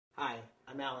Hi,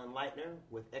 I'm Alan Leitner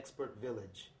with Expert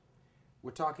Village.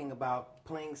 We're talking about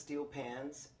playing steel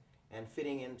pans and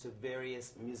fitting into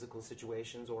various musical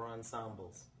situations or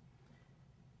ensembles.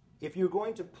 If you're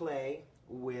going to play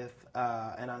with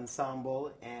an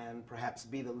ensemble and perhaps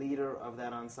be the leader of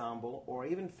that ensemble, or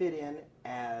even fit in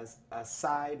as a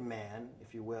side man,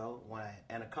 if you will,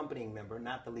 an accompanying member,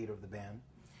 not the leader of the band,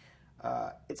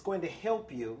 it's going to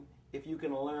help you if you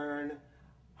can learn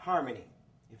harmony,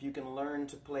 if you can learn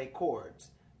to play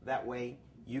chords. That way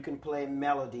you can play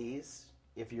melodies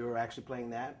if you're actually playing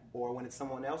that, or when it's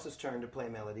someone else's turn to play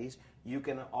melodies, you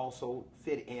can also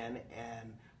fit in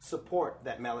and support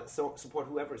that melody, support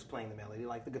whoever is playing the melody,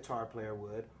 like the guitar player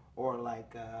would, or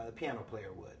like the piano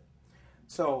player would.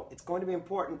 So it's going to be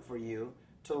important for you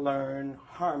to learn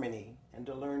harmony and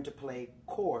to learn to play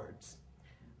chords.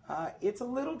 It's a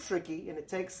little tricky, and it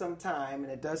takes some time,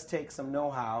 and it does take some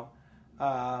know-how,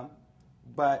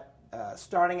 but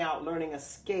starting out learning a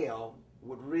scale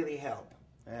would really help.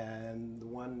 And the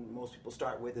one most people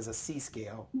start with is a C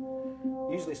scale.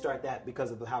 Usually start that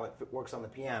because of how it works on the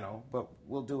piano, but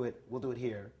we'll do it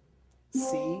here.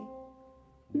 C,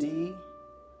 D,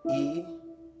 E,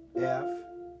 F,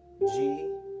 G,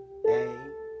 A,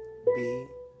 B,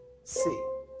 C.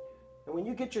 And when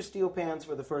you get your steel pans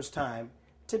for the first time,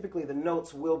 typically the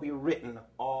notes will be written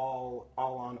all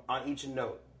on each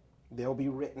note. They'll be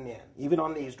written in. Even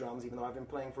on these drums, even though I've been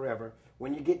playing forever,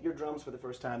 when you get your drums for the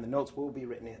first time, the notes will be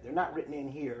written in. They're not written in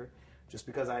here just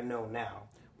because I know now.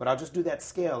 But I'll just do that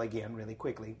scale again really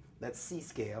quickly. That's C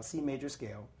scale, C major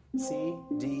scale. C,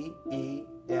 D, E,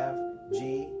 F,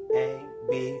 G, A,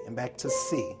 B, and back to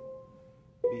C.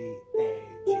 B, A,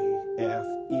 G, F,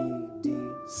 E, D,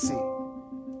 C.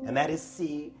 And that is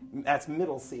C, that's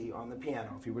middle C on the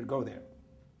piano, if you were to go there.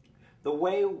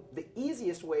 The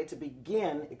easiest way to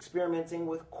begin experimenting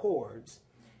with chords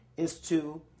is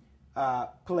to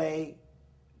play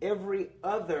every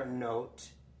other note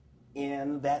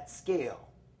in that scale.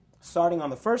 Starting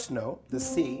on the first note, the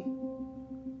C,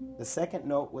 the second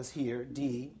note was here,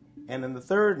 D, and then the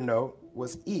third note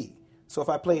was E. So if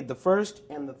I played the first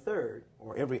and the third,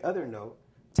 or every other note,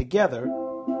 together,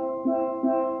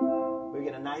 we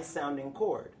get a nice sounding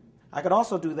chord. I could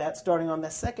also do that starting on the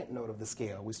second note of the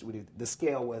scale. The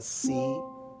scale was C,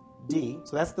 D,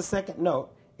 so that's the second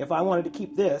note. If I wanted to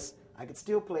keep this, I could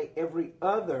still play every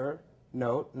other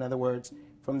note. In other words,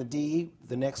 from the D,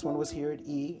 the next one was here at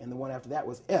E, and the one after that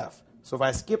was F. So if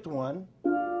I skipped one,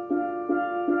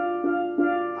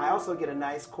 I also get a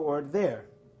nice chord there.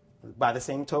 By the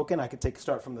same token, I could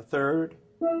start from the third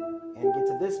and get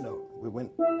to this note.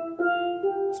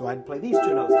 So I'd play these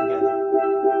two notes together.